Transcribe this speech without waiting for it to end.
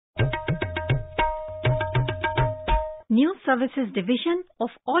News Services Division of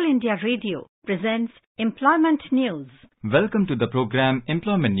All India Radio presents Employment News. Welcome to the program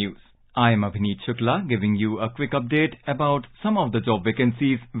Employment News. I am Abhineet Shukla giving you a quick update about some of the job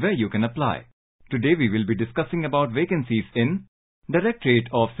vacancies where you can apply. Today we will be discussing about vacancies in Directorate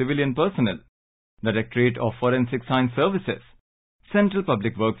of Civilian Personnel, Directorate of Forensic Science Services, Central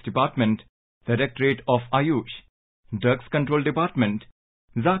Public Works Department, Directorate of Ayush, Drugs Control Department,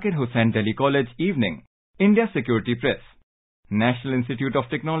 Zakir Hussain Delhi College Evening, India Security Press, National Institute of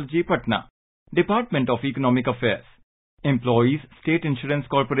Technology Patna, Department of Economic Affairs, Employees State Insurance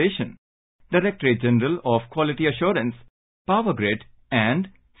Corporation, Directorate General of Quality Assurance, Power Grid and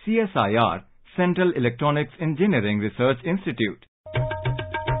CSIR, Central Electronics Engineering Research Institute.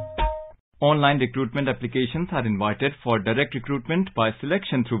 Online recruitment applications are invited for direct recruitment by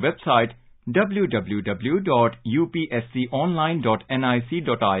selection through website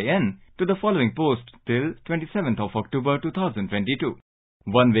www.upsconline.nic.in to the following post till 27th of October 2022.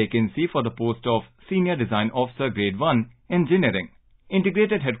 One vacancy for the post of Senior Design Officer Grade 1 Engineering,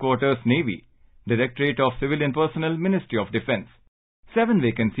 Integrated Headquarters Navy, Directorate of Civilian Personnel Ministry of Defence. 7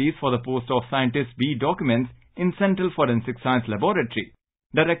 vacancies for the post of Scientist B Documents in Central Forensic Science Laboratory,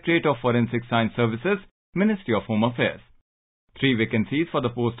 Directorate of Forensic Science Services, Ministry of Home Affairs. 3 vacancies for the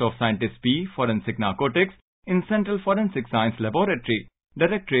post of Scientist B Forensic Narcotics in Central Forensic Science Laboratory,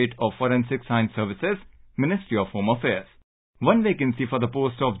 Directorate of Forensic Science Services, Ministry of Home Affairs. 1 vacancy for the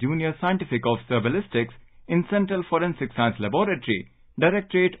post of Junior Scientific Officer Ballistics in Central Forensic Science Laboratory,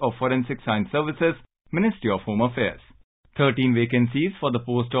 Directorate of Forensic Science Services, Ministry of Home Affairs. 13 vacancies for the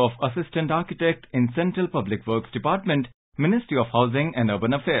post of Assistant Architect in Central Public Works Department, Ministry of Housing and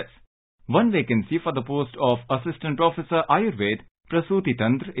Urban Affairs. 1 vacancy for the post of Assistant Professor Ayurved, Prasuti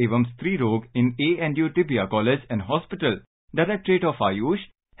Tantra evam Stri Rog in ANU Tibia College and Hospital, Directorate of Ayush,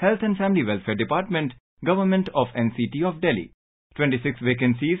 Health and Family Welfare Department, Government of NCT of Delhi. 26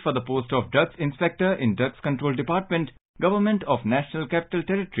 vacancies for the post of Drugs Inspector in Drugs Control Department, Government of National Capital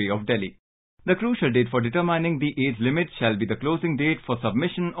Territory of Delhi. The crucial date for determining the age limit shall be the closing date for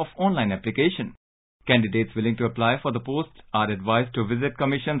submission of online application. Candidates willing to apply for the post are advised to visit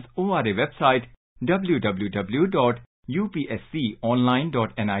Commission's ORA website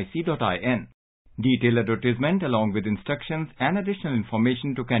www.upsconline.nic.in. Detailed advertisement along with instructions and additional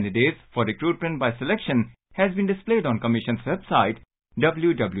information to candidates for recruitment by selection has been displayed on Commission's website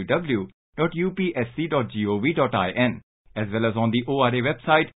www.upsc.gov.in as well as on the ORA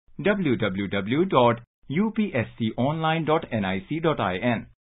website www.upsconline.nic.in.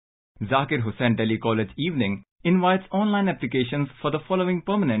 Zakir Hussain Delhi College Evening invites online applications for the following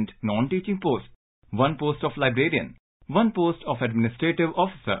permanent non-teaching posts: 1 post of librarian, 1 post of administrative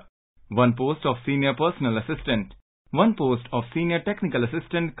officer, 1 post of senior personal assistant, 1 post of senior technical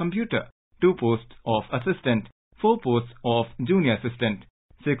assistant computer, 2 posts of assistant, 4 posts of junior assistant,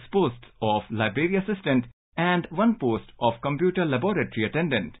 6 posts of library assistant, and 1 post of computer laboratory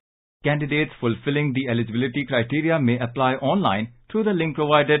attendant. Candidates fulfilling the eligibility criteria may apply online through the link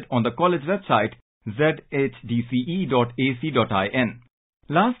provided on the college website zhdce.ac.in.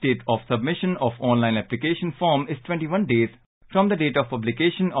 Last date of submission of online application form is 21 days from the date of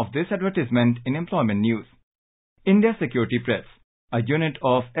publication of this advertisement in Employment News. India Security Press, a unit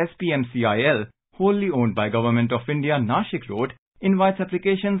of SPMCIL wholly owned by Government of India Nashik Road, invites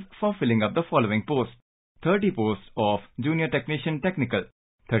applications for filling up the following posts: 30 posts of Junior Technician Technical,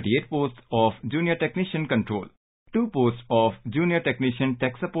 38 posts of Junior Technician Control, 2 posts of Junior Technician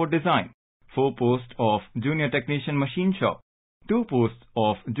Tech Support Design, 4 posts of Junior Technician Machine Shop, 2 posts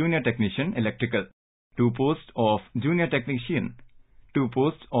of Junior Technician Electrical, 2 posts of Junior Technician, 2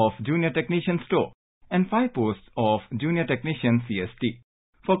 posts of Junior Technician Store, and 5 posts of Junior Technician CST.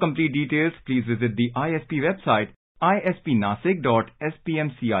 For complete details, please visit the ISP website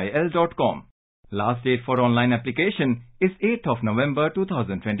ispnasik.spmcil.com. Last date for online application is 8th of November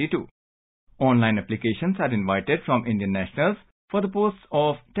 2022. Online applications are invited from Indian nationals for the posts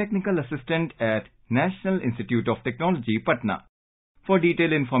of Technical Assistant at National Institute of Technology, Patna. For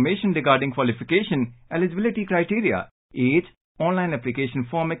detailed information regarding qualification, eligibility criteria, age, online application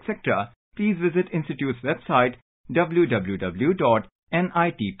form, etc., please visit Institute's website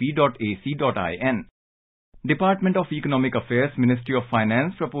www.nitp.ac.in. Department of Economic Affairs, Ministry of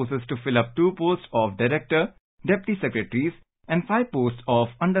Finance proposes to fill up 2 posts of Director, Deputy Secretaries and 5 posts of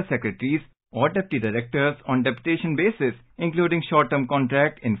Under Secretaries or Deputy Directors on deputation basis, including short-term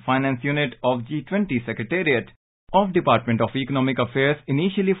contract in Finance Unit of G20 Secretariat of Department of Economic Affairs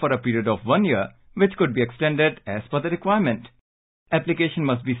initially for a period of 1 year, which could be extended as per the requirement. Application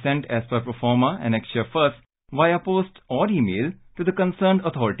must be sent as per pro forma annexure first via post or email to the concerned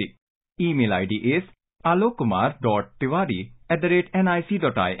authority. Email ID is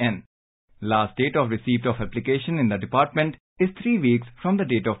alokkumar.tiwari@nic.in. Last date of receipt of application in the department is 3 weeks from the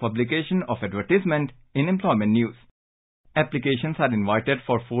date of publication of advertisement in Employment News. Applications are invited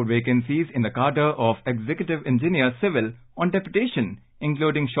for 4 vacancies in the cadre of Executive Engineer Civil on deputation,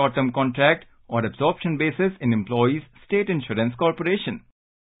 including short-term contract or absorption basis in Employees State Insurance Corporation.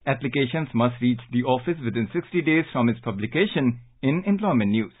 Applications must reach the office within 60 days from its publication in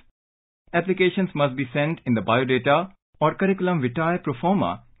Employment News. Applications must be sent in the biodata or curriculum vitae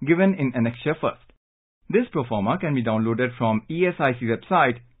proforma given in Annexure First. This proforma can be downloaded from ESIC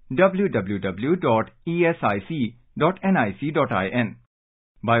website www.esic.nic.in.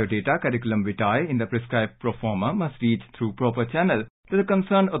 Biodata curriculum vitae in the prescribed proforma must reach through proper channel to the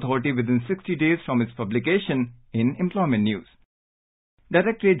concerned authority within 60 days from its publication in Employment News.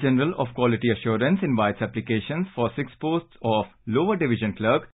 Directorate General of Quality Assurance invites applications for 6 posts of lower division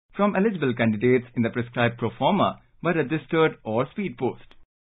clerk from eligible candidates in the prescribed proforma by registered or speed post.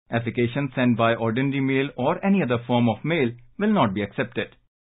 Applications sent by ordinary mail or any other form of mail will not be accepted.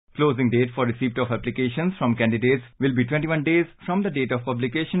 Closing date for receipt of applications from candidates will be 21 days from the date of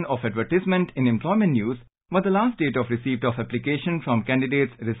publication of advertisement in Employment News, but the last date of receipt of application from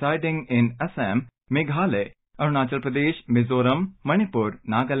candidates residing in Assam, Meghalaya, Arunachal Pradesh, Mizoram, Manipur,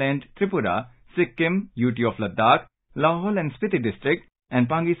 Nagaland, Tripura, Sikkim, UT of Ladakh, Lahaul and Spiti District, and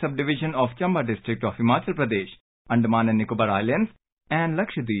Pangi Subdivision of Chamba District of Himachal Pradesh, Andaman and Nicobar Islands, and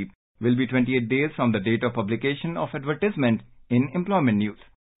Lakshadweep will be 28 days from the date of publication of advertisement in Employment News.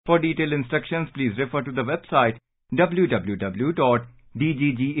 For detailed instructions, please refer to the website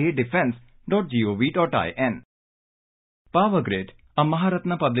www.dggadefense.gov.in. Power Grid, a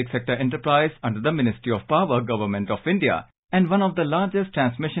Maharatna public sector enterprise under the Ministry of Power, Government of India, and one of the largest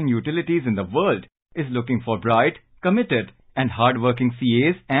transmission utilities in the world, is looking for bright, committed, and hard-working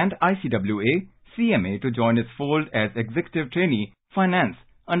CAs and ICWA, CMA to join its fold as Executive Trainee Finance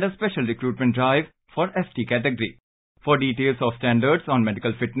under Special Recruitment Drive for ST category. For details of standards on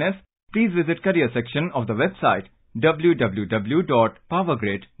medical fitness, please visit career section of the website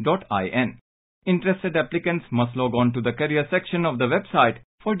www.powergrid.in. Interested applicants must log on to the career section of the website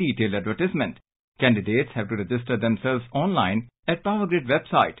for detailed advertisement. Candidates have to register themselves online at Powergrid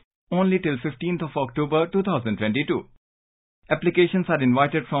website only till 15th of October 2022. Applications are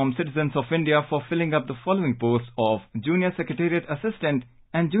invited from citizens of India for filling up the following posts of Junior Secretariat Assistant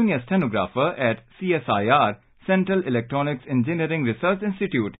and Junior Stenographer at CSIR, Central Electronics Engineering Research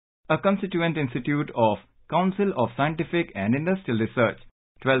Institute, a constituent institute of Council of Scientific and Industrial Research,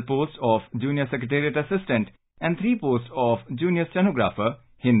 12 posts of Junior Secretariat Assistant, and 3 posts of Junior Stenographer,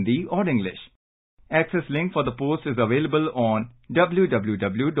 Hindi or English. Access link for the post is available on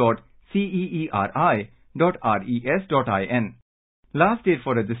www.ceeri.res.in. Last date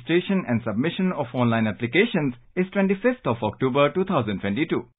for registration and submission of online applications is 25th of October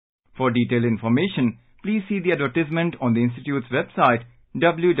 2022. For detailed information, please see the advertisement on the Institute's website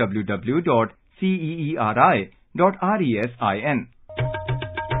www.ceeri.resin.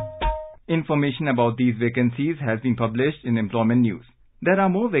 Information about these vacancies has been published in Employment News. There are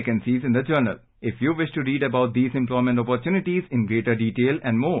more vacancies in the journal. If you wish to read about these employment opportunities in greater detail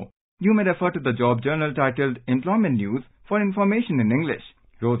and more, you may refer to the job journal titled Employment News for information in English,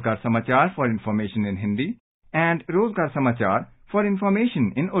 Rozgar Samachar for information in Hindi, and Rozgar Samachar for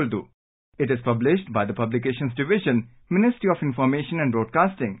information in Urdu. It is published by the Publications Division, Ministry of Information and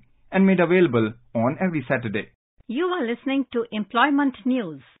Broadcasting, and made available on every Saturday. You are listening to Employment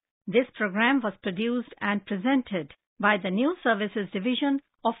News. This program was produced and presented by the News Services Division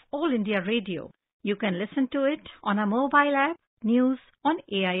of All India Radio. You can listen to it on our mobile app, News on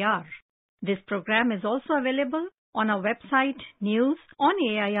AIR. This program is also available on our website,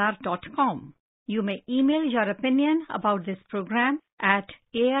 newsonair.com. You may email your opinion about this program at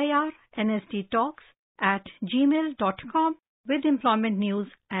airnsttalks@gmail.com with Employment News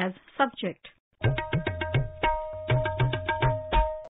as subject.